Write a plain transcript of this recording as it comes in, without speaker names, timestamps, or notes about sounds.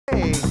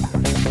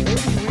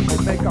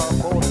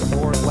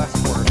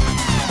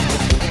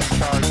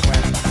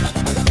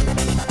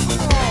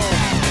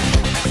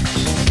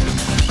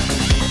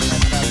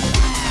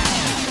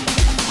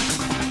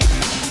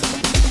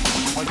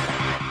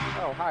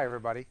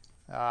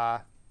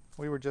everybody.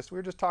 We were just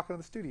talking in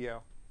the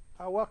studio.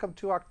 Welcome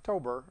to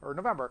October or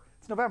November.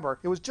 It's November.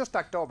 It was just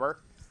October.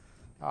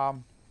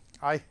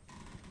 I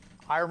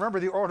remember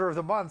the order of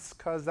the months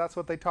because that's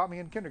what they taught me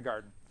in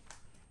kindergarten,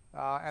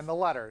 and the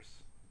letters,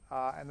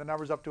 and the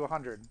numbers up to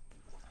 100.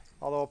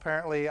 Although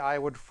apparently I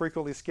would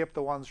frequently skip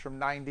the ones from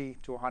 90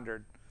 to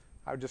 100.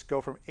 I would just go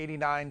from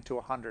 89 to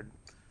 100,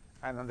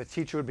 and then the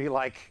teacher would be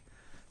like,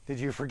 "Did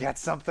you forget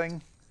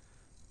something?"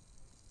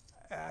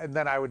 And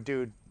then I would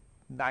do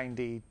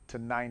 90 to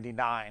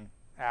 99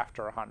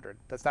 after 100.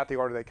 That's not the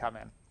order they come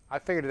in. I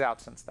figured it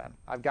out since then.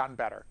 I've gotten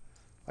better.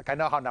 Like, I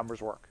know how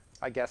numbers work,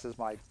 I guess, is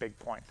my big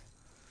point.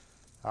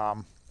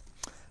 Like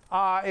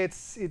I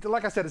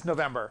said, it's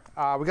November.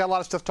 We got a lot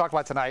of stuff to talk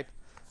about tonight,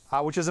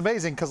 which is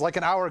amazing because like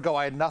an hour ago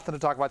I had nothing to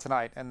talk about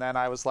tonight, and then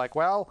I was like,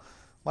 well,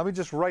 let me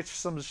just write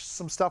some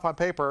stuff on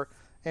paper,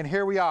 and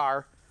here we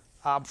are.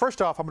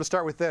 First off, I'm going to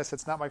start with this.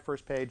 It's not my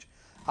first page.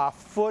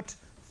 Foot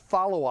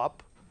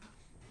follow-up.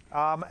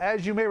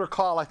 As you may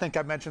recall, I think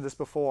I've mentioned this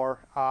before,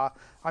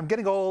 I'm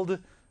getting old,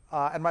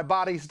 and my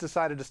body's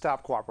decided to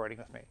stop cooperating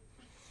with me.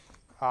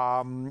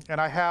 And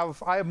I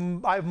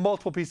have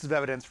multiple pieces of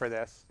evidence for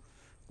this.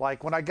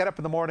 Like when I get up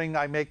in the morning,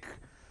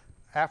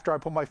 after I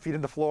put my feet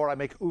in the floor, I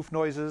make oof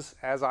noises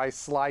as I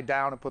slide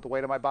down and put the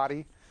weight on my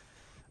body.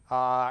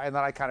 And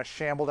then I kind of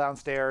shamble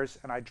downstairs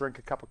and I drink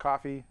a cup of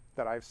coffee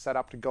that I've set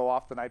up to go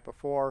off the night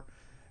before.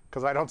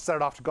 Because I don't set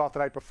it off to go off the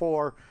night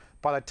before,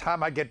 by the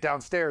time I get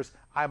downstairs,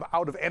 I'm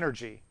out of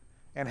energy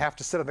and have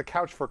to sit on the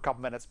couch for a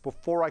couple minutes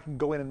before I can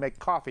go in and make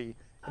coffee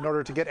in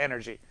order to get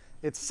energy.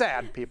 It's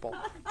sad, people.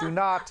 Do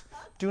not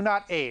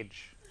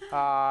age.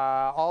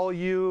 All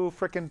you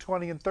frickin'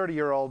 20 and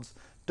 30-year-olds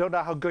don't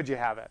know how good you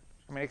have it.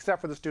 I mean, except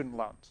for the student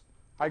loans.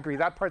 I agree,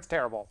 that part's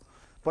terrible.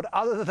 But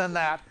other than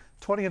that,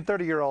 20 and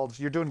 30-year-olds,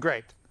 you're doing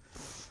great.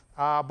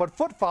 But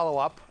foot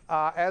follow-up,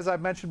 as I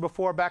mentioned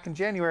before back in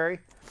January,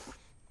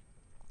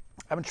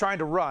 I've been trying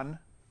to run.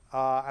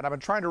 And I've been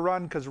trying to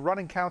run because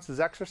running counts as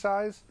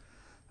exercise.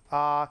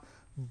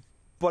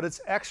 But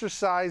it's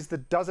exercise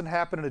that doesn't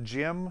happen in a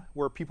gym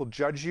where people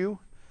judge you.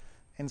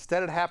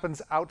 Instead, it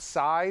happens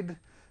outside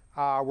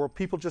where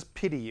people just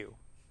pity you.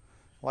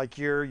 Like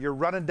you're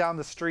running down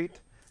the street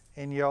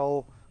and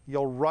you'll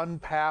run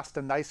past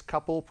a nice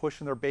couple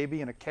pushing their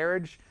baby in a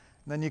carriage.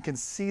 And then you can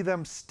see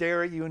them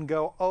stare at you and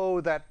go,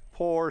 "Oh, that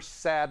poor,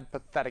 sad,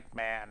 pathetic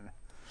man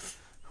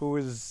who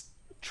is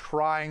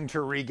trying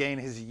to regain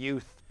his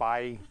youth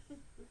by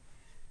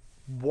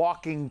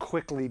walking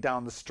quickly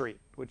down the street,"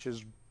 which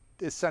is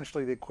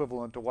essentially the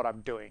equivalent to what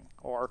I'm doing,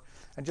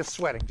 and just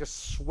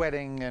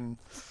sweating, and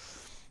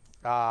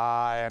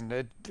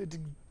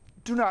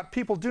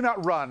people do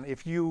not run.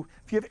 If you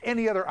have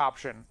any other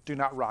option, do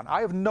not run.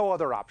 I have no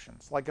other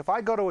options. Like if I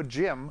go to a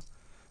gym,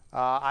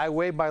 I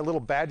wave my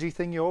little badgy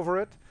thingy over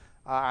it,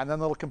 and then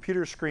the little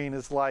computer screen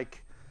is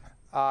like,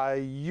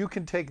 you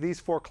can take these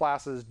 4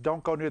 classes.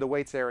 Don't go near the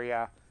weights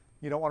area.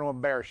 You don't want to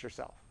embarrass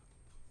yourself.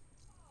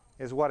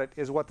 Is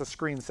what the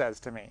screen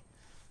says to me.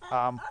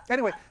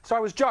 Anyway, so I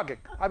was jogging.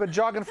 I've been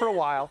jogging for a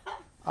while.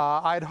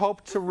 I'd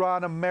hoped to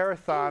run a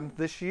marathon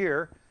this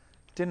year.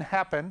 Didn't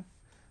happen.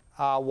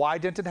 Why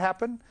didn't it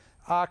happen?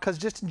 Because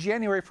just in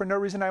January, for no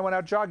reason, I went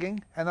out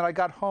jogging, and then I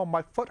got home,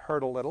 my foot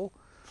hurt a little.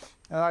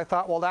 And I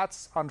thought, well,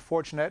 that's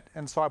unfortunate.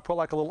 And so I put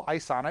like a little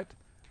ice on it.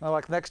 And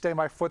like next day,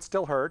 my foot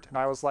still hurt. And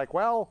I was like,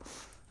 well,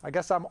 I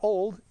guess I'm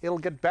old. It'll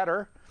get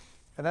better.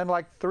 And then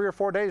like 3 or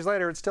 4 days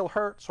later, it still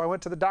hurt. So I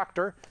went to the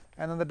doctor.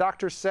 And then the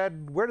doctor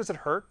said, "Where does it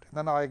hurt?"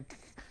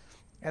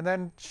 And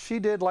then she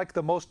did like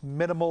the most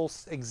minimal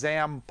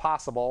exam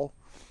possible.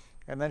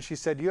 And then she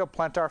said, "You have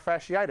plantar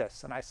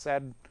fasciitis." And I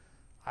said,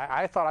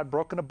 I thought I'd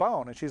broken a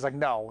bone. And she's like,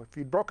 "No, if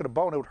you'd broken a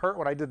bone, it would hurt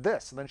when I did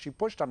this." And then she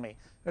pushed on me.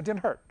 And it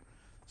didn't hurt.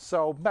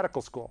 So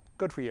medical school,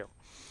 good for you.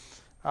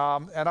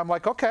 And I'm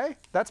like, okay,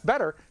 that's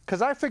better.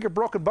 Because I figured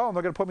broken bone,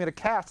 they're going to put me in a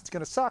cast. It's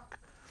going to suck.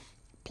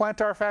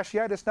 Plantar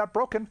fasciitis, not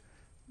broken.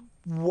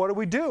 What do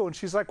we do? And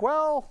she's like,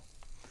 well,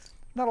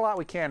 not a lot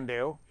we can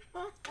do.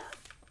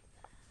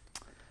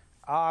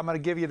 I'm going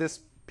to give you this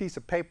piece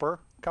of paper,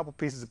 a couple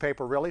pieces of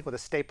paper really, with a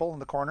staple in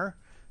the corner,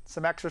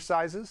 some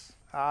exercises.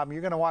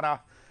 You're going to want to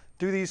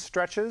do these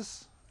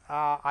stretches,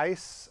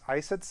 ice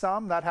it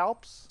some, that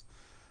helps.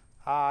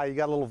 You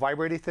got a little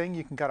vibrating thing,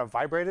 you can kind of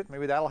vibrate it,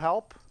 maybe that'll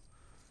help.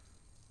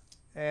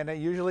 And it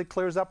usually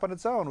clears up on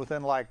its own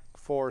within like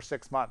 4 or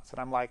 6 months. And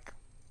I'm like,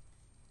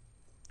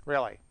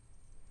 really?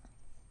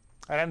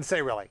 I didn't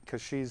say really,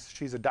 because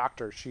she's a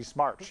doctor. She's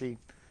smart. She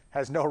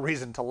has no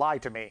reason to lie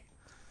to me.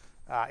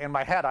 In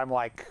my head, I'm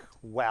like,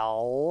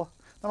 well,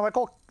 and I'm like,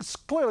 oh,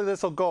 clearly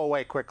this will go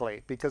away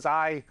quickly because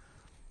I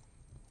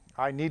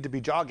need to be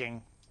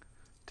jogging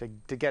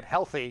to get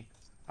healthy.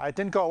 It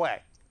didn't go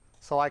away.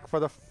 So like for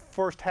the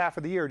first half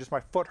of the year, just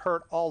my foot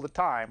hurt all the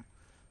time,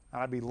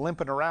 and I'd be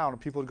limping around,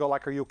 and people would go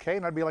like, "Are you okay?"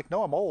 And I'd be like,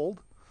 "No, I'm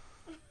old.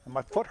 And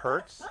my foot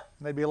hurts."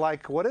 And they'd be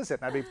like, "What is it?"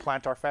 And I'd be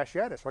plantar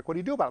fasciitis. Like, what do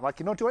you do about it? I'm like,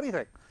 you don't do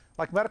anything.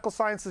 Like, medical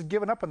science has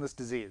given up on this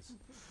disease.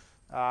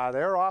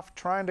 They're off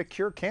trying to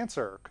cure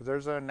cancer because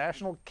there's a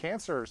National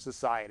Cancer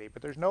Society,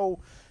 but there's no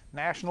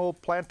National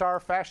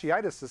Plantar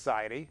Fasciitis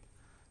Society.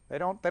 They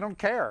don't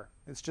care.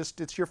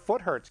 It's your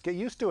foot hurts. Get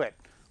used to it.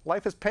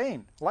 Life is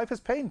pain. Life is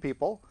pain,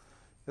 people,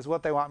 is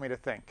what they want me to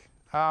think.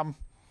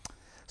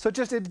 So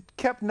it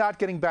kept not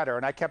getting better,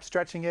 and I kept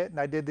stretching it, and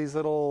I did these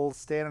little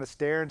stand on a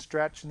stair and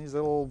stretch, and these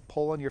little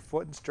pull on your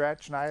foot and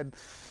stretch, and I had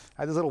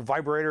this little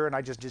vibrator, and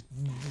I just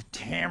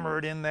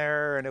hammered in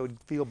there, and it would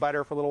feel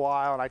better for a little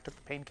while, and I took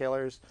the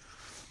painkillers.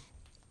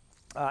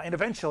 And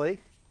eventually,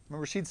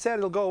 remember she'd said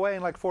it'll go away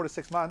in like 4 to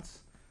 6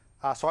 months,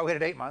 so I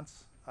waited 8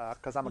 months,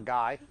 because I'm a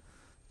guy,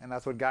 and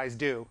that's what guys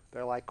do.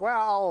 They're like,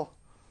 well,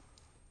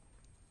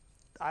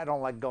 I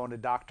don't like going to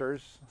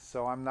doctors,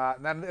 so I'm not.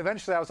 And then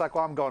eventually I was like,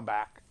 well, I'm going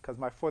back because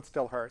my foot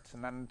still hurts.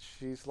 And then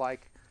she's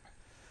like,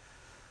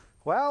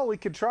 well, we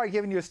could try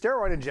giving you a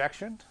steroid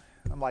injection.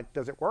 I'm like,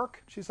 does it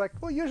work? She's like,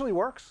 well, it usually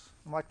works.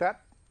 I'm like, it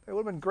would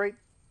have been great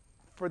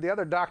for the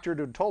other doctor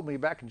to have told me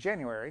back in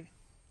January.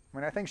 I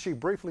mean, I think she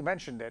briefly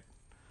mentioned it,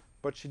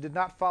 but she did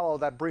not follow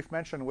that brief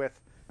mention with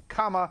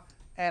comma,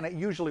 and it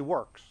usually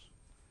works,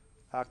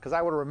 because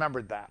I would have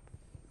remembered that.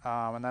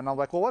 And then I'm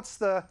like, well, what's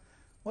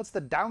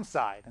the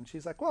downside? And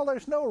she's like, well,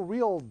 there's no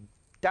real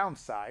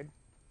downside.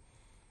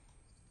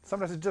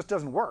 Sometimes it just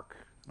doesn't work.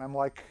 And I'm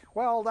like,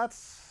 well,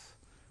 that's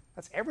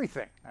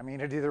everything. I mean,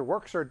 it either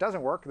works or it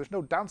doesn't work. There's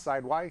no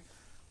downside. Why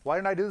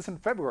didn't I do this in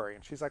February?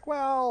 And she's like,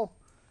 well,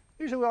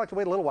 usually we like to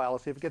wait a little while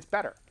to see if it gets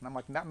better. And I'm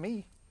like, not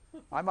me.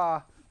 I'm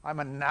a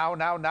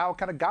now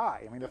kind of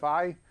guy. I mean,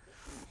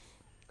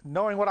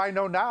 knowing what I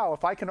know now,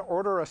 if I can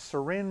order a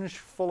syringe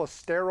full of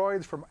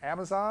steroids from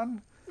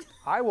Amazon,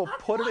 I will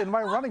put it in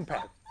my running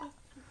pad.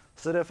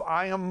 So that if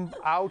I am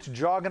out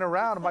jogging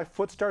around and my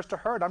foot starts to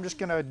hurt, I'm just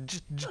gonna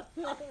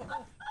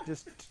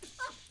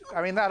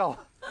I mean,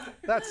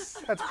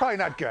 that's probably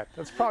not good.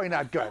 That's probably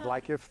not good.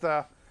 Like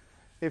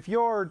if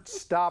you're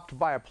stopped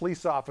by a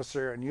police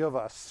officer and you have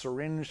a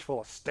syringe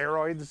full of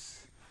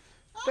steroids,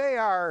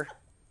 they're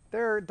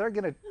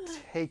gonna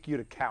take you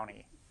to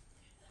county.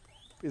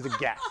 Is a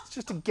guess. It's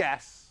just a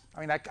guess.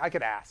 I mean, I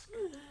could ask.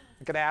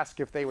 I could ask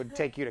if they would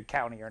take you to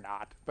county or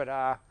not.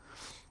 But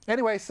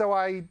anyway, so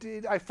I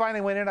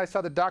finally went in. I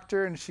saw the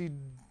doctor, and she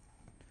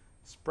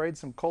sprayed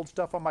some cold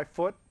stuff on my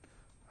foot,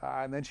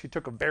 and then she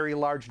took a very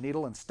large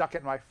needle and stuck it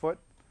in my foot.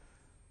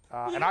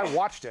 And I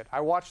watched it. I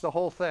watched the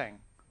whole thing,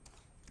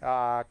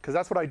 because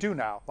that's what I do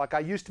now. Like, I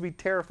used to be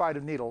terrified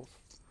of needles,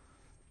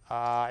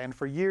 and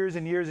for years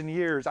and years and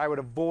years, I would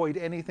avoid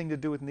anything to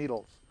do with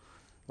needles.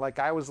 Like,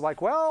 I was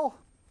like, well,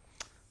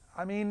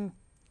 I mean,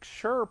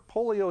 sure,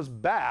 polio's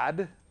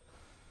bad,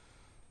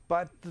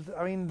 but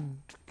I mean,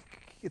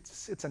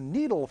 it's a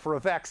needle for a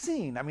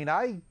vaccine. I mean,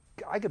 I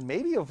could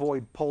maybe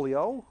avoid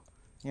polio.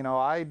 You know,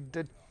 I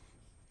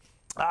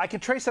can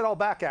trace it all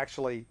back,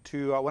 actually,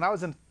 to when I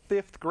was in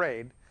 5th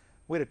grade.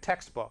 We had a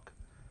textbook,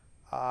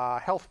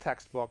 health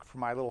textbook for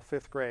my little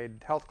 5th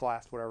grade health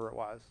class, whatever it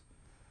was.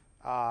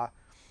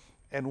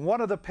 And one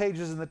of the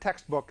pages in the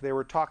textbook, they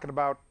were talking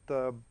about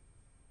the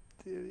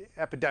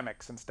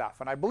epidemics and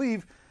stuff. And I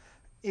believe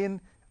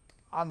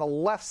on the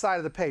left side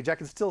of the page, I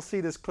can still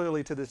see this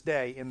clearly to this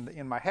day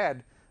in my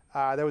head,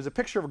 there was a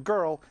picture of a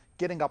girl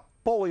getting a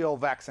polio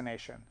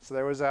vaccination. So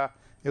it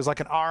was like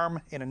an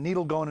arm and a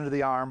needle going into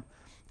the arm.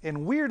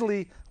 And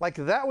weirdly, like,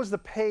 that was the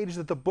page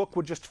that the book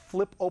would just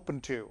flip open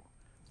to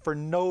for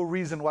no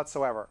reason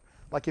whatsoever.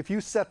 Like, if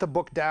you set the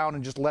book down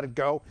and just let it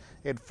go,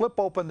 it'd flip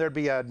open, there'd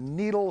be a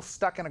needle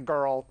stuck in a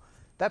girl.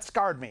 That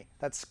scarred me.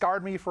 That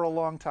scarred me for a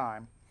long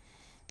time.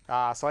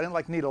 So I didn't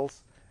like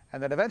needles.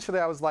 And then eventually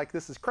I was like,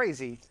 this is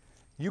crazy.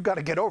 You got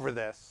to get over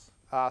this.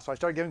 So I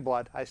started giving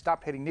blood. I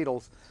stopped hating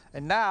needles.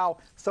 And now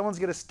someone's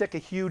going to stick a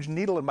huge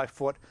needle in my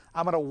foot.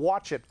 I'm going to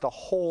watch it the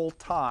whole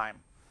time.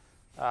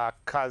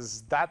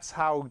 Because that's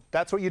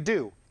what you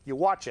do. You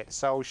watch it.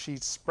 So she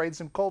sprayed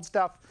some cold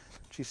stuff.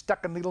 She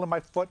stuck a needle in my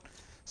foot,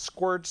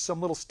 squirted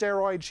some little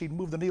steroid. She'd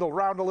move the needle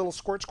around a little,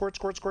 squirt, squirt,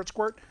 squirt, squirt,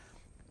 squirt.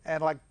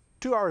 And like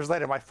 2 hours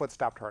later, my foot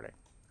stopped hurting.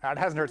 And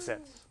it hasn't hurt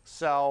since.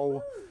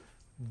 So,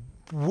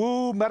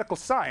 woo medical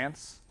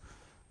science.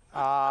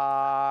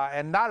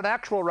 And not an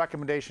actual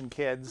recommendation,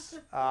 kids,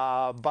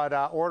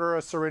 but order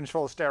a syringe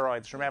full of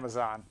steroids from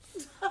Amazon.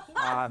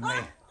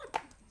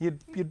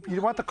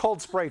 You'd want the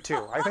cold spray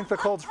too. I think the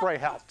cold spray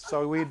helped,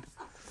 so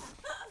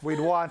we'd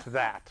want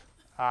that.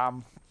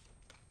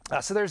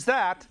 So there's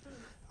that.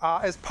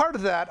 As part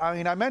of that, I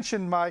mean, I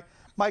mentioned my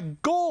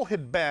goal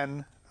had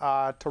been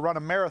to run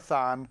a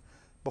marathon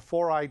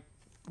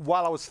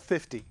while I was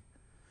 50.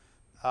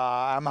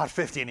 I'm not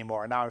 50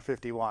 anymore. Now I'm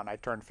 51. I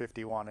turned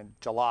 51 in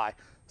July.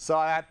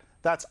 So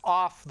that's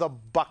off the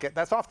bucket.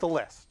 That's off the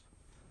list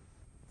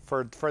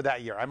for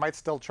that year. I might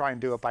still try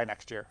and do it by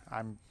next year.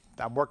 I'm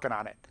working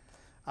on it.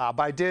 But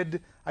I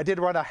did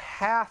run a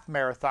half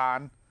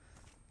marathon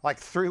like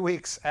 3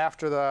 weeks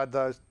after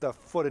the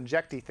foot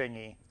injectee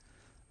thingy.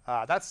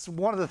 That's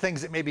one of the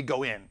things that made me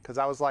go in, because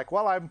I was like,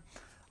 well,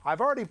 I've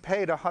already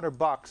paid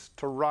 $100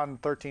 to run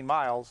 13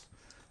 miles,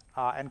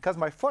 and because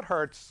my foot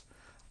hurts,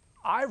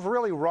 I've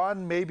really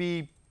run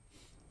maybe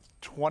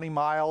 20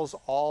 miles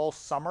all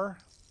summer.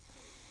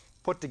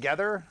 put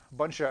together a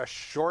bunch of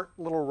short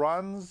little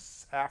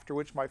runs, after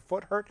which my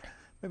foot hurt.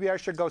 Maybe I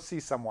should go see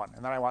someone.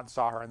 And then I went and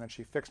saw her, and then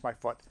she fixed my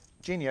foot.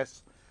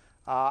 Genius.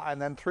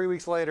 And then 3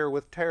 weeks later,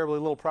 with terribly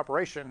little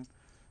preparation,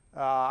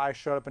 I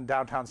showed up in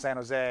downtown San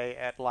Jose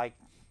at like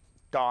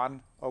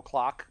dawn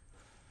o'clock.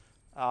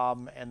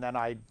 And then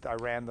I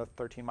ran the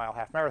 13-mile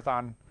half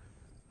marathon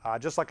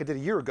just like I did a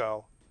year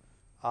ago.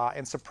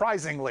 And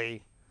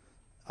surprisingly,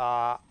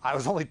 I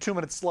was only 2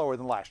 minutes slower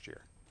than last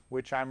year,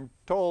 which I'm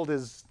told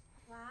is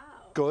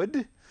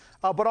good.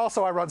 But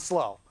also I run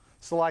slow.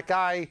 So like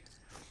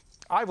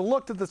I've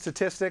looked at the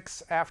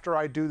statistics after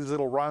I do these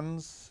little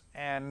runs,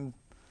 and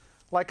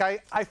like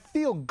I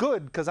feel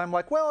good because I'm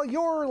like, well,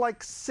 you're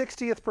like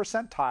 60th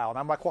percentile. And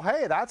I'm like, well,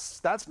 hey,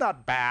 that's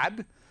not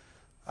bad.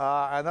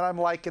 And then I'm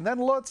like, and then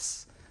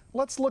let's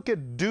look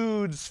at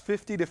dudes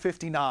 50 to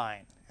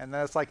 59. And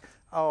then it's like,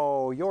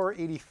 oh, you're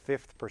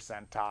 85th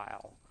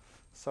percentile.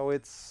 So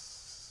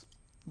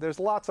there's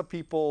lots of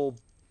people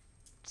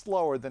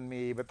slower than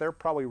me, but they're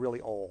probably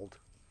really old,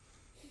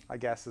 I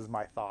guess is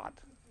my thought,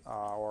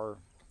 or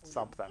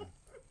something.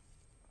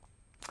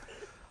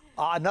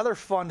 Another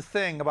fun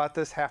thing about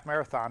this half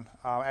marathon,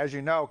 as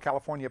you know,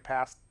 California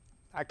passed,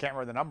 I can't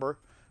remember the number,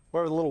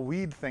 whatever the little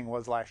weed thing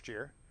was last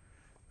year.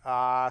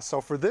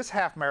 So for this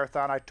half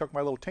marathon, I took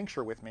my little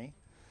tincture with me.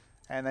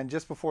 And then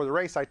just before the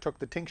race, I took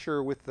the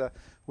tincture with the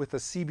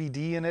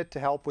CBD in it to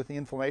help with the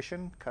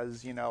inflammation,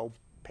 because, you know,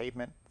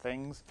 pavement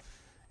things.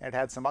 And it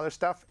had some other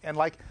stuff. And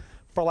like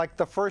for like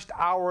the first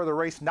hour of the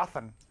race,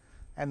 nothing.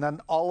 And then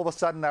all of a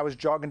sudden, I was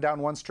jogging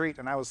down one street,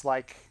 and I was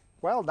like,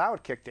 well, now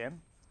it kicked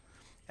in.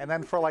 And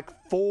then for like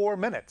 4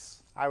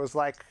 minutes, I was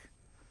like,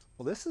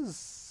 well, this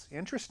is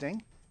interesting.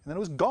 And then it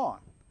was gone.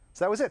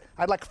 So that was it.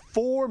 I had like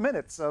 4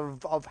 minutes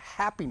of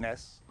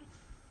happiness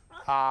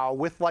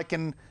with like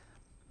an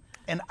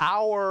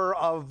hour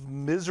of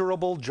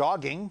miserable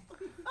jogging,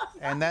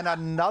 and then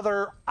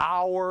another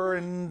hour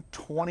and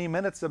 20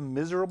 minutes of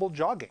miserable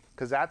jogging,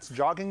 because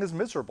jogging is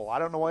miserable. I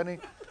don't know I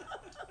don't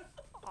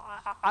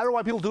know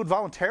why people do it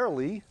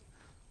voluntarily.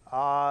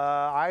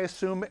 I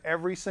assume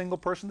every single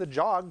person that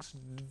jogs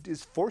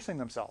is forcing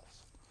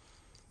themselves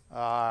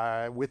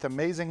with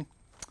amazing.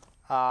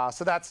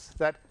 So that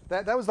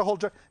was the whole.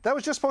 That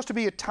was just supposed to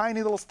be a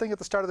tiny little thing at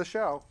the start of the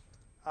show.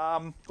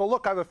 Well,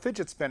 look, I have a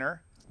fidget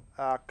spinner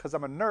because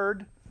I'm a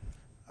nerd,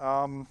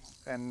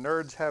 and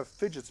nerds have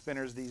fidget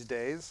spinners these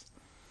days,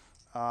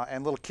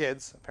 and little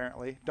kids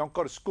apparently don't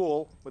go to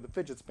school with a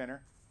fidget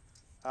spinner.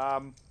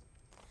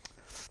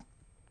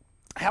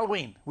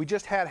 Halloween. We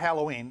just had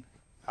Halloween,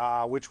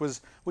 which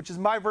is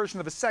my version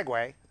of a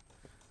segue.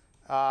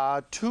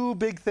 2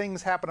 big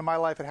things happened in my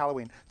life at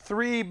Halloween.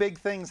 3 big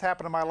things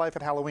happened in my life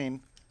at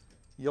Halloween.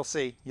 You'll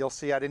see.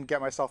 I didn't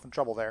get myself in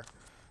trouble there.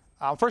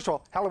 First of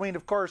all, Halloween,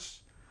 of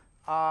course.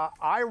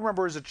 I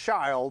remember as a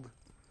child,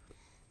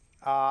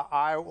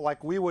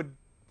 we would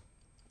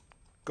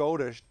go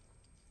to.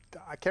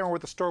 I can't remember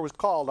what the store was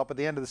called up at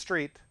the end of the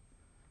street.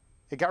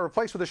 It got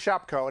replaced with a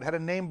Shopko. It had a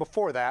name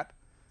before that.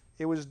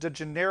 It was the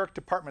generic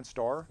department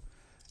store.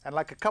 And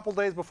like a couple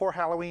days before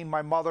Halloween,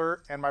 my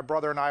mother and my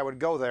brother and I would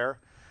go there,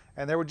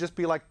 and there would just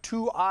be like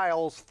 2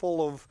 aisles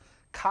full of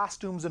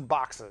costumes and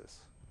boxes.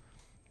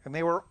 And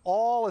they were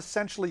all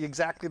essentially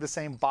exactly the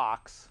same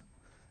box.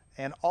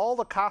 And all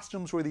the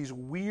costumes were these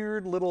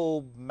weird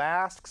little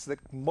masks that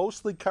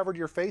mostly covered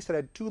your face, that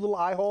had 2 little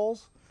eye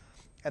holes.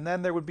 And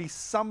then there would be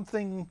some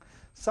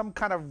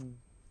kind of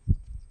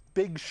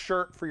big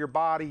shirt for your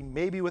body,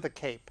 maybe with a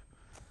cape.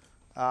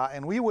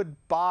 And we would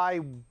buy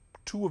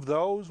 2 of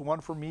those, one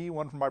for me,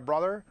 one for my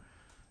brother.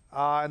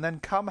 And then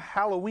come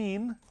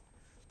Halloween,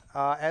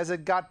 as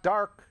it got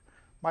dark,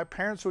 my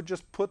parents would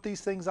just put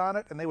these things on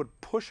it, and they would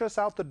push us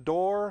out the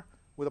door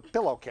with a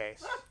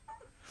pillowcase.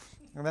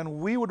 And then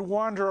we would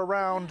wander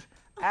around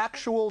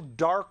actual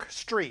dark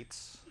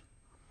streets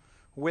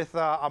with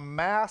a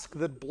mask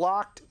that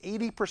blocked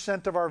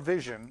 80% of our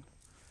vision.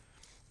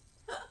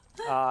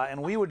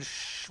 And we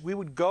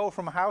would go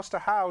from house to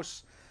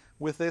house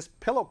with this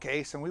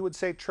pillowcase, and we would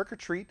say trick or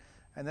treat,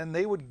 and then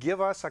they would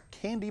give us a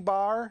candy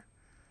bar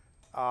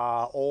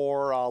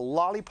or a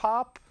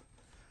lollipop,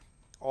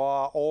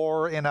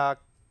 or in a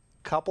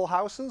couple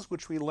houses,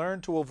 which we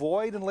learned to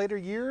avoid in later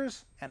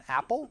years, an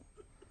apple.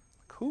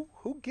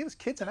 Who gives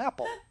kids an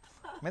apple?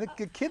 I mean,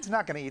 the kid's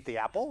not going to eat the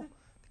apple.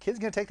 The kid's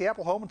going to take the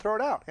apple home and throw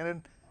it out.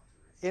 And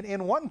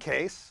in one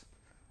case,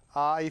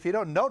 if you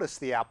don't notice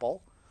the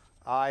apple,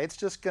 it's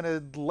just going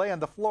to lay on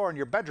the floor in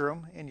your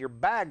bedroom in your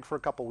bag for a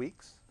couple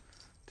weeks,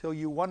 till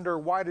you wonder,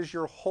 why does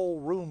your whole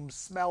room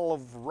smell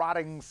of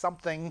rotting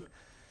something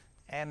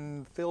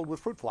and filled with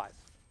fruit flies?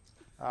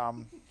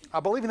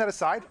 But leaving that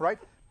aside, right?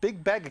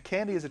 Big bag of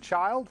candy as a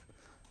child.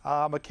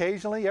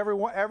 Occasionally, there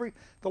were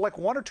like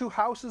 1 or 2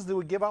 houses that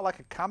would give out like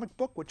a comic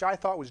book, which I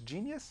thought was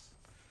genius.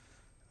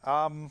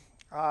 And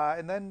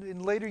then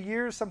in later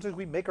years, sometimes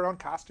we make our own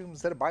costumes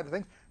instead of buy the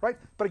things, right?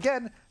 But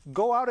again,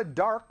 go out at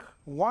dark,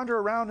 wander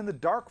around in the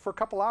dark for a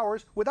couple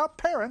hours without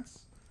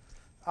parents.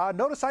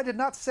 Notice I did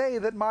not say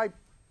that my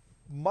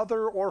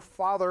mother or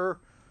father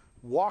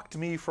walked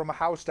me from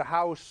house to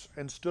house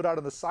and stood out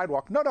on the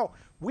sidewalk. No, no,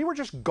 we were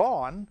just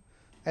gone,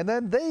 and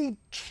then they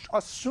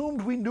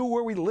assumed we knew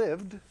where we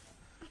lived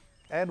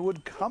and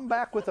would come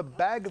back with a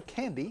bag of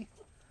candy.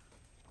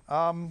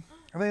 And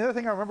the other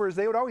thing I remember is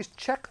they would always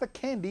check the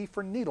candy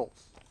for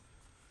needles.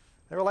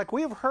 They were like,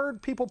 we have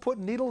heard people put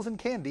needles in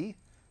candy,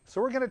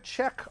 so we're going to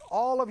check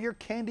all of your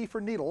candy for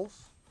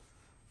needles.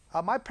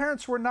 My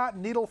parents were not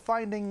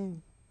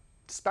needle-finding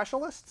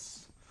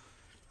specialists.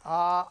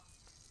 I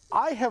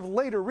have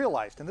later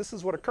realized, and this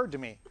is what occurred to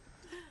me,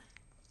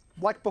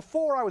 like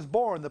before I was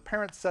born, the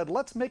parents said,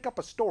 let's make up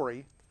a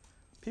story.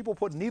 People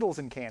put needles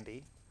in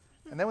candy.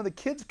 And then when the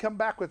kids come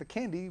back with the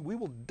candy, we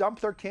will dump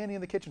their candy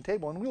on the kitchen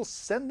table and we'll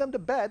send them to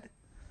bed.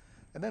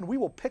 And then we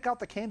will pick out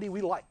the candy we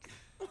like.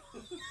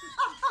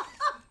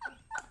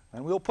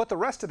 And we'll put the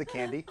rest of the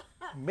candy,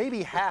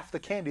 maybe half the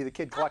candy the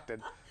kid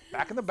collected,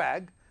 back in the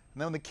bag. And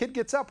then when the kid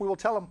gets up, we will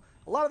tell him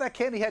a lot of that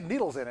candy had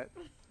needles in it.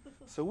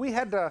 So we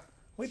had to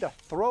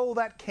throw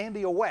that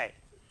candy away.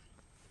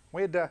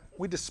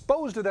 We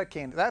disposed of that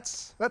candy.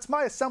 That's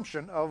my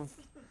assumption of,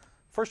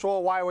 first of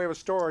all, why we have a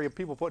story of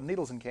people putting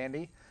needles in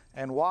candy,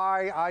 and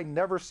why I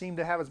never seemed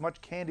to have as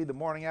much candy the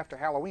morning after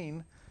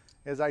Halloween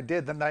as I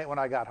did the night when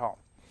I got home.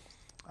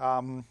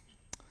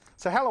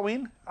 So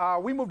Halloween,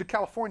 we moved to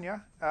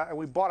California, and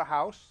we bought a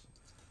house.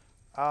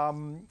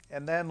 And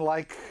then,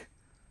 like,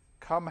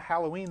 come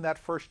Halloween that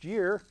first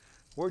year,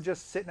 we're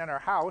just sitting in our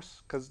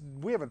house, because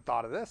we haven't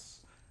thought of this.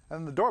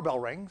 And the doorbell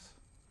rings,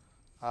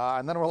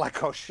 and then we're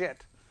like, oh,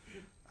 shit.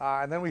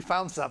 And then we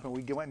found something,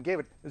 we went and gave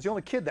it. It was the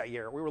only kid that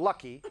year. We were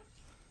lucky.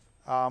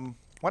 When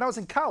I was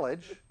in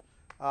college,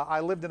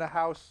 I lived in a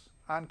house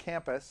on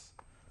campus,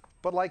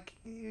 but like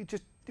it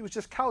was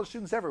just college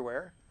students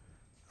everywhere.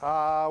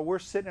 We're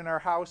sitting in our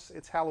house,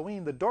 it's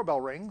Halloween, the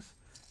doorbell rings,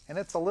 and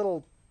it's a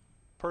little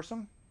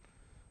person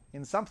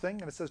in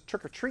something, and it says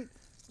trick or treat.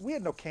 We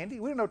had no candy,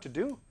 we didn't know what to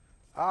do,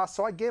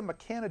 so I gave him a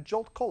can of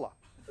Jolt Cola.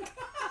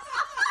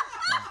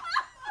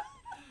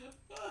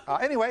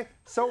 Anyway,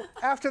 so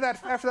after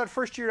that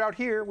first year out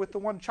here with the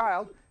one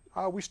child,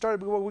 we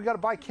started, well, we got to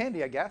buy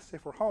candy, I guess,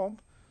 if we're home,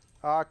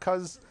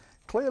 because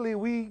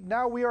clearly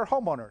now we are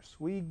homeowners.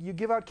 You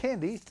give out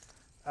candy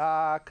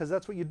because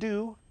that's what you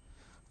do.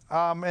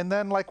 And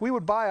then like we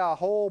would buy a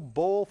whole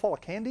bowl full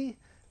of candy.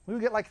 We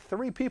would get like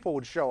 3 people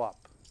would show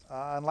up.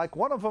 And like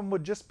one of them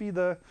would just be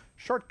the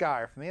short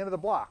guy from the end of the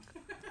block.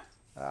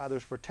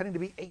 There's pretending to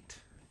be 8.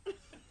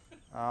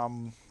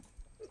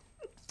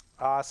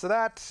 So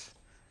that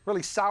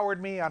really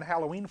soured me on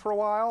Halloween for a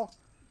while.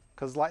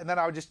 And then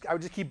I would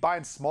just keep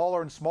buying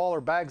smaller and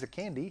smaller bags of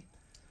candy.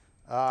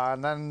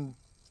 And then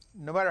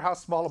no matter how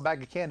small a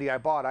bag of candy I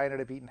bought, I ended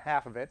up eating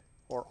half of it,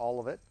 or all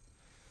of it.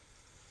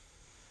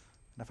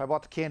 And if I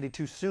bought the candy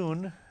too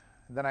soon,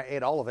 then I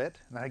ate all of it,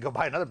 and then I'd go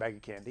buy another bag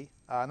of candy.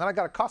 And then I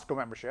got a Costco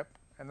membership,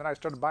 and then I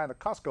started buying the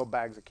Costco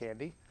bags of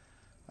candy.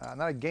 And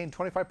then I gained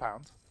 25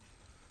 pounds.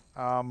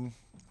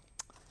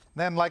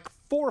 Then like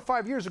 4 or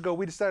 5 years ago,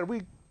 we decided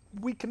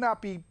we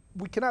cannot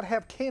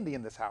have candy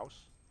in this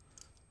house.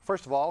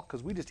 First of all,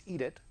 because we just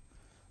eat it.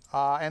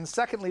 And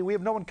secondly, we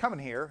have no one coming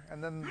here,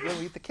 and then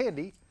we'll eat the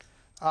candy.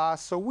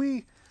 So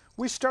we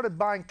started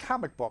buying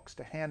comic books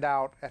to hand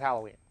out at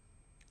Halloween.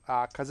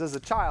 Because as a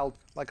child,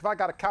 like if I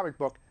got a comic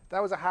book,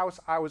 that was a house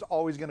I was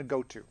always going to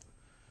go to.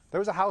 There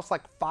was a house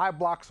like 5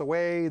 blocks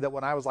away that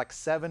when I was like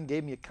 7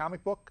 gave me a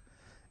comic book.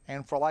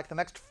 And for like the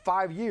next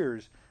 5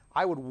 years,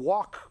 I would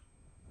walk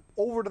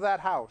over to that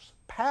house,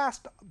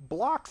 past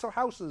blocks of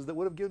houses that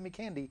would have given me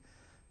candy,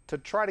 to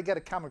try to get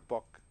a comic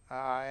book.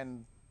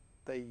 And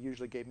they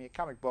usually gave me a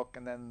comic book,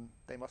 and then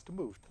they must have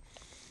moved.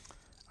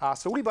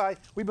 So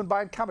we've been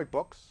buying comic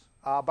books,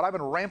 but I've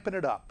been ramping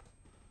it up.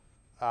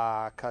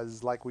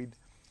 Because like we'd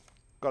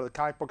go to the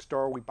comic book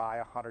store, we buy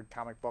 100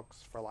 comic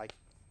books for like,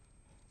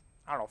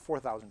 I don't know,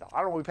 $4,000. I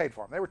don't know what we paid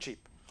for them. They were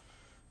cheap.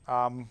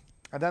 And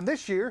then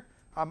this year,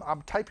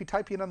 I'm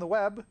typing on the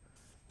web,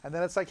 and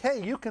then it's like,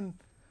 hey, you can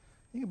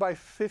buy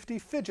 50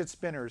 fidget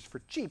spinners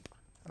for cheap.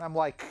 And I'm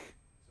like,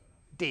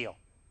 deal.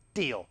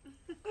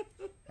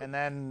 And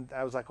then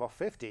I was like, well,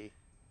 50?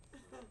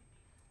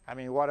 I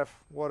mean, what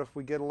if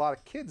we get a lot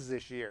of kids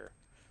this year?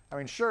 I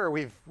mean, sure,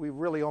 we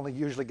really only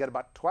usually get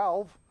about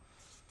 12,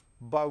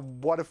 but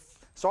what if?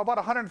 So I bought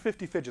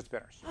 150 fidget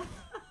spinners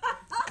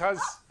because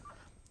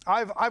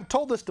I've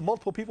told this to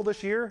multiple people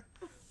this year,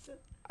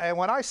 and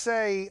when I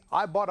say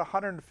I bought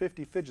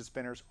 150 fidget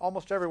spinners,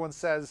 almost everyone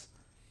says,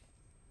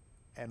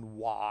 "And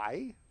why?"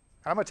 And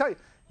I'm going to tell you,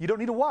 you don't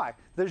need a why.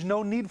 There's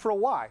no need for a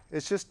why.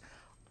 It's just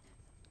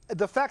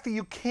the fact that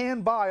you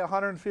can buy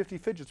 150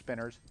 fidget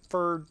spinners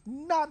for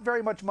not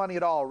very much money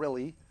at all,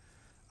 really,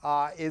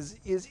 is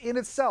in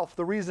itself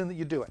the reason that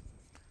you do it.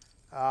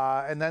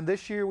 And then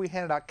this year we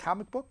handed out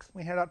comic books,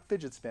 we handed out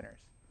fidget spinners.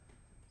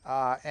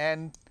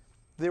 And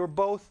they were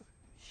both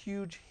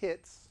huge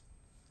hits.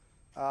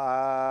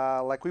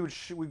 Like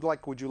we'd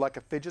like, would you like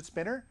a fidget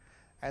spinner?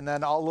 And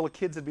then all little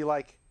kids would be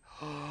like,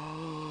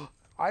 oh.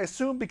 I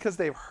assume because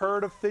they've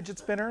heard of fidget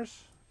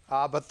spinners,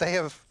 but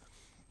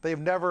they've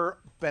never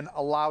been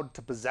allowed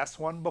to possess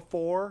one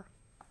before.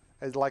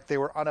 as like they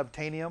were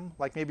unobtainium.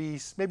 Like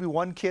maybe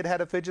one kid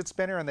had a fidget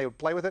spinner and they would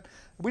play with it.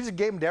 We just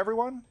gave them to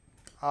everyone.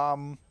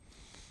 So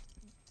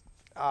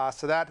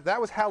that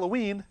was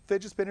Halloween,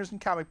 fidget spinners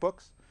and comic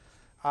books.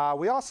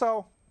 We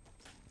also,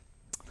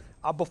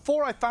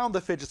 before I found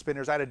the fidget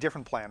spinners, I had a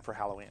different plan for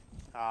Halloween.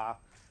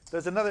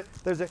 There's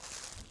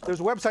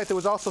a website that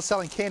was also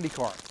selling candy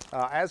corn.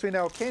 As we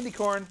know, candy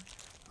corn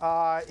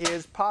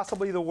is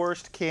possibly the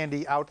worst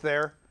candy out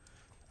there.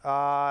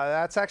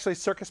 That's actually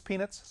circus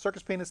peanuts.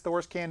 Circus peanuts, the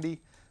worst candy.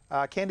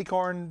 Candy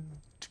corn,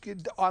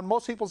 on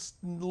most people's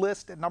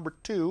list at number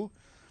 2.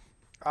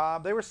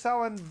 They were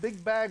selling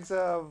big bags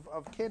of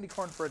candy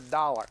corn for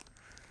 $1.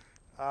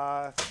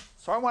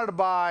 So I wanted to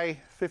buy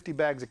 50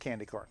 bags of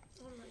candy corn.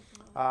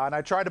 And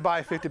I tried to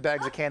buy 50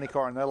 bags of candy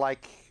corn. They're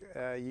like,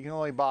 you can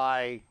only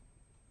buy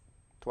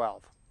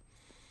 12.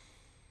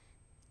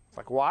 It's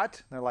like, what?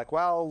 And they're like,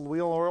 well,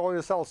 we're only going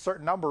to sell a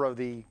certain number of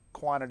the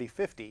quantity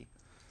 50.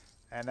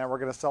 And then we're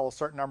going to sell a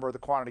certain number of the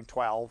quantity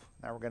 12.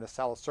 And then we're going to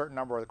sell a certain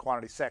number of the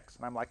quantity 6.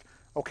 And I'm like,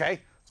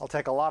 okay, I'll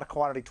take a lot of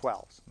quantity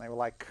 12s. And they were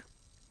like,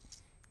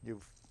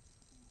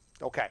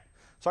 okay.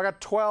 So I got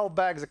 12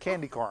 bags of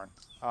candy corn.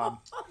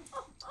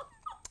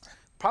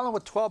 Problem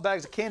with 12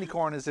 bags of candy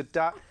corn is it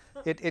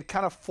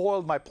kind of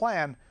foiled my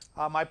plan.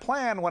 My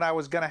plan when I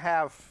was going to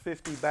have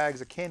 50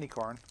 bags of candy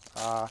corn,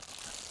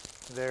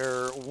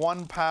 they're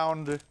 1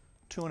 pound,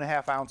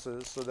 2.5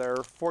 ounces. So they're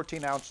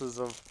 14 ounces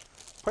of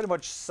pretty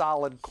much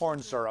solid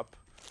corn syrup.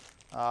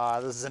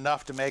 This is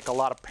enough to make a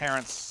lot of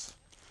parents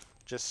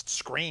just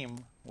scream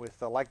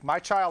with, like, my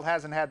child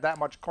hasn't had that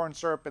much corn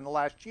syrup in the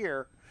last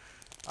year.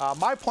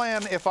 My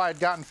plan, if I had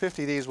gotten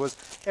 50 of these, was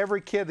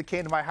every kid that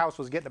came to my house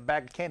was getting a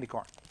bag of candy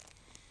corn.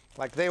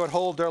 Like, they would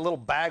hold their little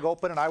bag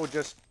open and I would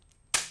just...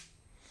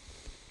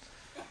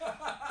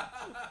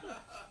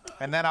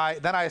 And then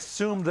I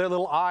assumed their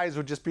little eyes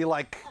would just be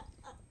like,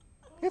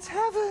 it's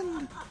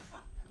heaven.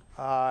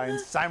 And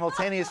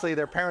simultaneously,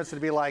 their parents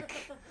would be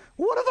like,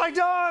 what have I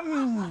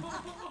done?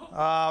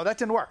 That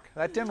didn't work.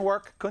 That didn't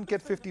work. Couldn't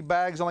get 50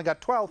 bags, only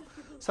got 12.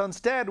 So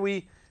instead,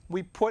 we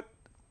put,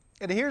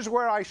 and here's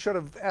where I should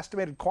have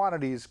estimated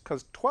quantities,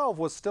 because 12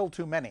 was still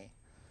too many.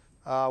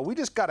 We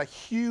just got a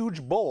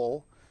huge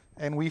bowl,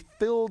 and we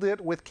filled it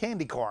with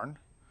candy corn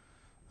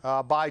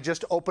by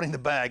just opening the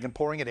bag and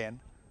pouring it in.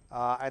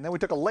 And then we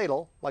took a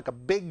ladle, like a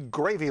big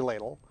gravy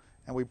ladle,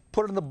 and we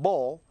put it in the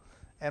bowl.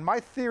 And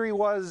my theory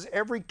was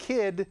every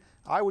kid,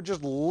 I would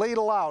just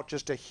ladle out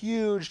just a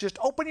huge, just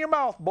open your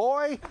mouth,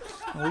 boy.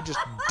 And we just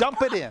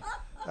dump it in.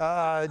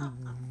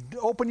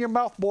 Open your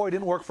mouth, boy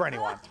didn't work for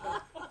anyone.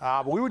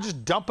 But we would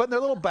just dump it in their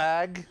little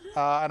bag.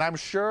 And I'm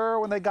sure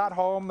when they got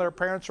home, their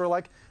parents were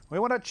like, we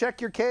want to check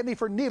your candy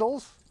for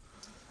needles.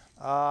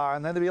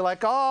 And then they'd be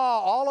like, oh,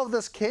 all of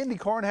this candy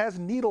corn has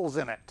needles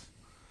in it.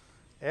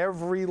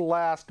 Every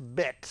last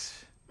bit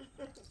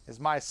is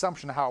my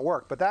assumption of how it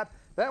worked. But that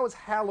was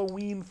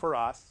Halloween for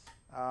us.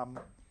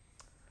 Now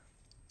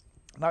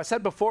I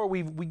said before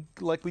we'd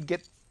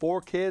get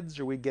 4 kids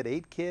or we'd get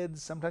 8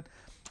 kids sometimes.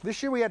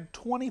 This year we had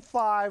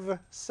 25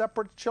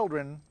 separate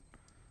children.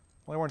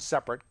 Well, they weren't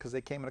separate because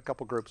they came in a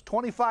couple groups.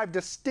 25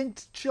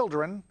 distinct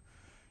children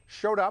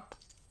showed up,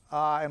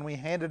 and we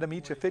handed them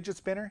each 40. A fidget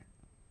spinner.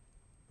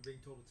 I'm being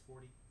told it's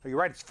 40. Oh, you're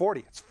right, it's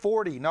 40. It's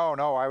 40.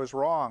 No, I was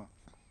wrong.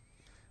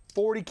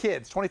 40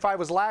 kids. 25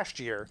 was last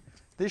year.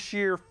 This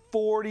year,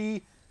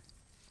 40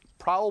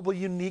 probably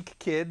unique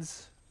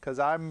kids, because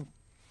I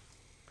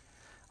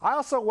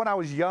also, when I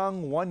was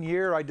young, one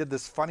year I did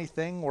this funny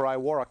thing where I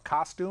wore a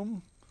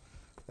costume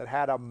that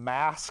had a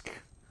mask,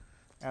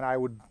 and I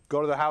would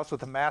go to the house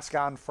with the mask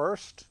on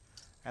first,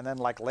 and then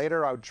like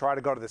later I would try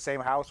to go to the same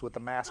house with the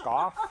mask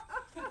off.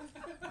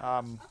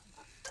 And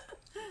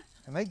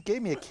they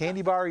gave me a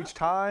candy bar each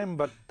time,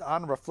 but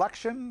on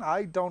reflection,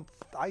 I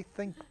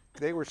think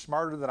they were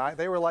smarter than I.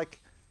 They were like,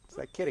 it's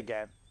that kid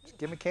again. Just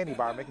give him a candy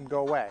bar, make him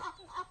go away.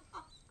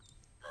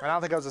 And I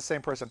don't think I was the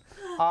same person.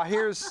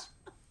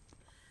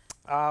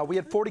 We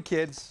had 40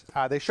 kids.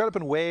 They showed up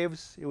in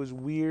waves. It was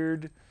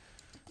weird,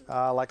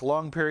 like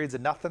long periods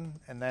of nothing,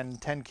 and then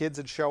 10 kids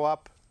would show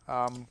up.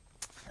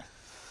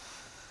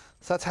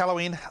 So that's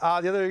Halloween.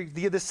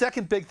 The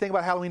second big thing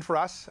about Halloween for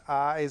us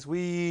is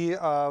maybe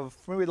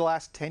the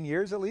last 10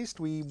 years at least,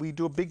 we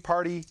do a big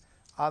party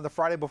on the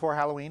Friday before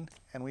Halloween,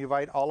 and we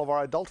invite all of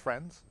our adult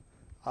friends,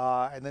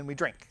 and then we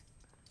drink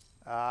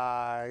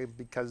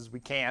because we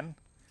can,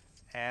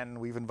 and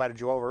we've invited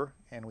you over,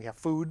 and we have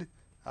food,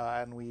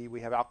 and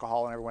we have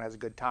alcohol, and everyone has a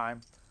good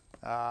time.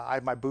 I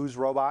have my booze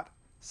robot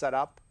set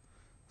up,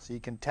 so you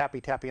can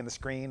tappy on the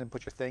screen and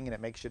put your thing, and it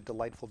makes you a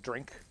delightful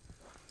drink.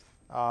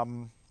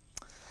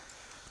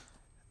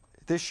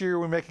 This year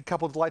we make a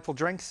couple of delightful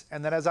drinks,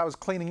 and then as I was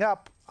cleaning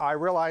up, I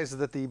realized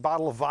that the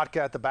bottle of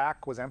vodka at the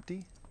back was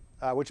empty,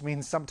 which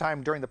means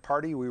sometime during the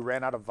party we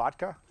ran out of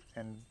vodka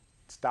and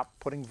stopped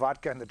putting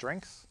vodka in the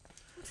drinks,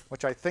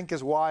 which I think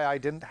is why I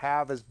didn't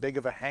have as big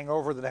of a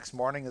hangover the next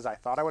morning as I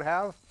thought I would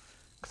have,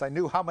 because I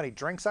knew how many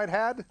drinks I'd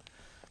had.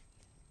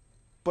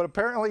 But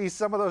apparently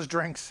some of those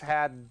drinks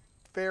had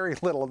very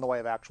little in the way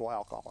of actual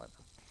alcohol in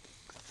them.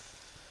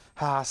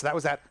 So that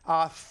was that.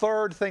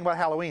 Third thing about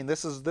Halloween.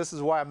 This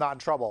is why I'm not in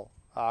trouble,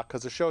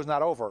 because the show's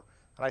not over.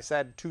 And I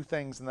said 2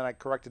 things and then I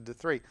corrected to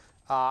 3.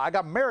 I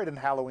got married in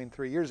Halloween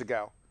 3 years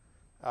ago,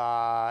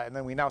 and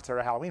then we announced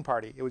our Halloween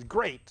party. It was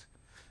great.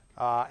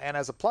 And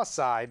as a plus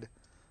side,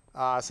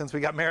 since we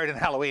got married in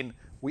Halloween,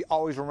 we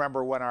always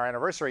remember when our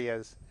anniversary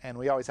is, and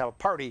we always have a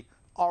party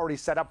already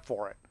set up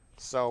for it.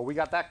 So we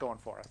got that going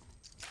for us.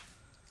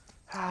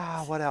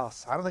 What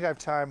else? I don't think I have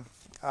time.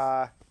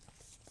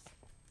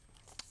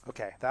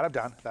 Okay, that I've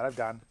done. That I've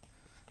done.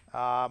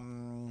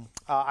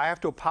 I have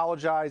to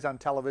apologize on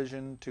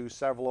television to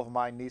several of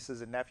my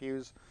nieces and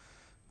nephews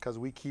because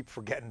we keep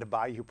forgetting to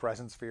buy you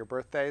presents for your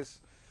birthdays.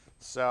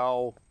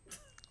 So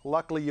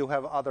luckily you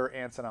have other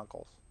aunts and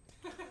uncles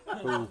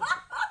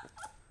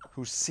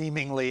who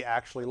seemingly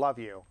actually love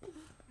you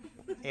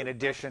in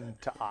addition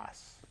to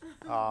us.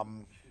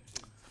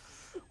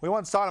 We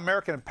once saw An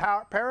American in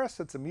Paris.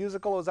 It's a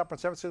musical. It was up in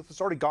San Francisco.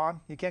 It's already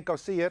gone. You can't go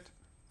see it.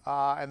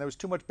 And there was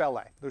too much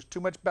ballet. There's too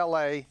much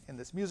ballet in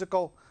this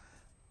musical.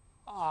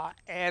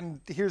 And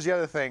here's the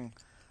other thing.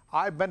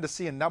 I've been to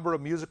see a number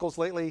of musicals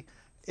lately.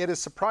 It is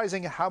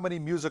surprising how many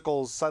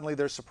musicals suddenly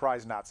there's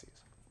surprise Nazis.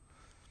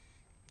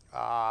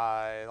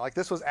 Like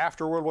this was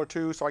after World War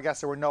II, so I guess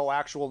there were no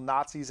actual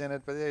Nazis in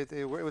it, but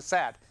it was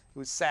sad. It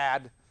was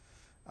sad.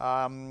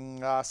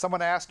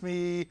 Someone asked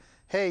me,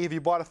 hey, have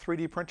you bought a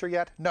 3D printer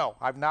yet? No,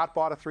 I've not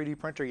bought a 3D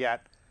printer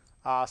yet,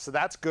 so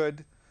that's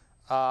good.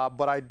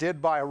 But I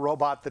did buy a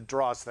robot that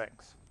draws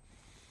things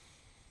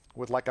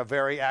with like a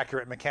very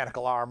accurate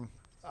mechanical arm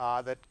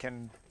that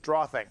can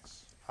draw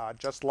things,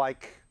 just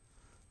like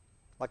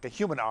a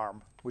human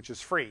arm, which is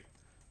free,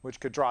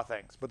 which could draw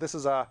things. But this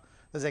is an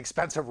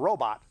expensive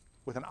robot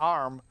with an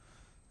arm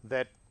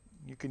that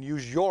you can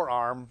use your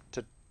arm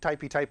to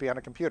typey on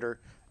a computer,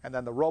 and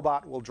then the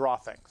robot will draw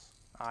things.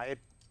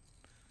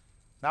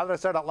 Now that I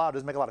said it out loud, it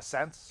doesn't make a lot of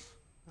sense.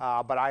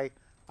 But I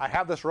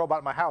have this robot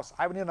in my house.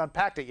 I haven't even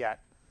unpacked it yet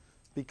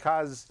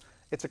because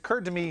it's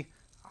occurred to me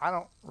I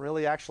don't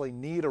really actually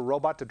need a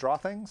robot to draw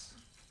things.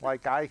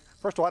 Like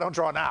first of all, I don't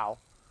draw now.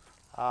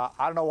 I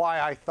don't know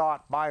why I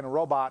thought buying a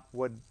robot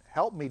would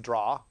help me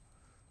draw,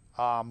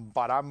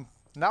 but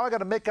now I got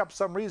to make up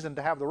some reason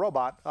to have the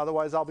robot.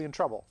 Otherwise, I'll be in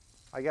trouble.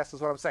 I guess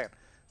is what I'm saying.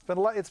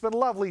 It's been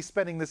lovely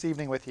spending this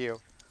evening with you.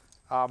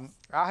 I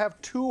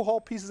have 2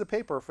 whole pieces of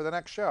paper for the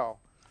next show.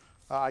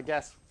 I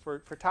guess for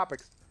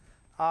topics.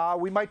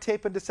 We might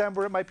tape in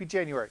December. It might be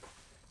January.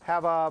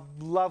 Have a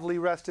lovely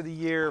rest of the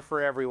year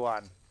for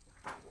everyone.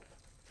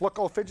 Look,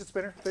 oh, fidget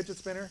spinner.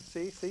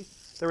 See.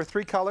 There were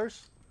 3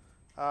 colors.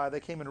 They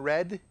came in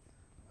red.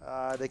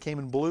 They came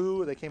in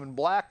blue. They came in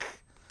black.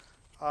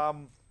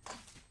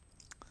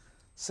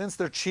 Since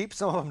they're cheap,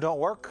 some of them don't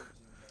work.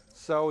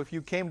 So if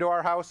you came to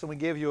our house and we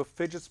gave you a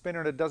fidget spinner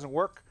and it doesn't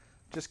work,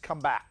 just come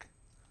back.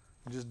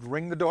 Just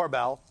ring the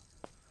doorbell,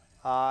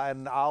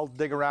 and I'll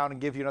dig around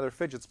and give you another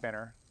fidget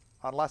spinner,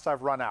 unless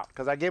I've run out.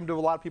 Because I gave them to a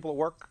lot of people at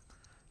work,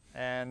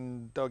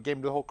 and gave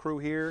them to the whole crew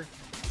here,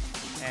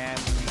 and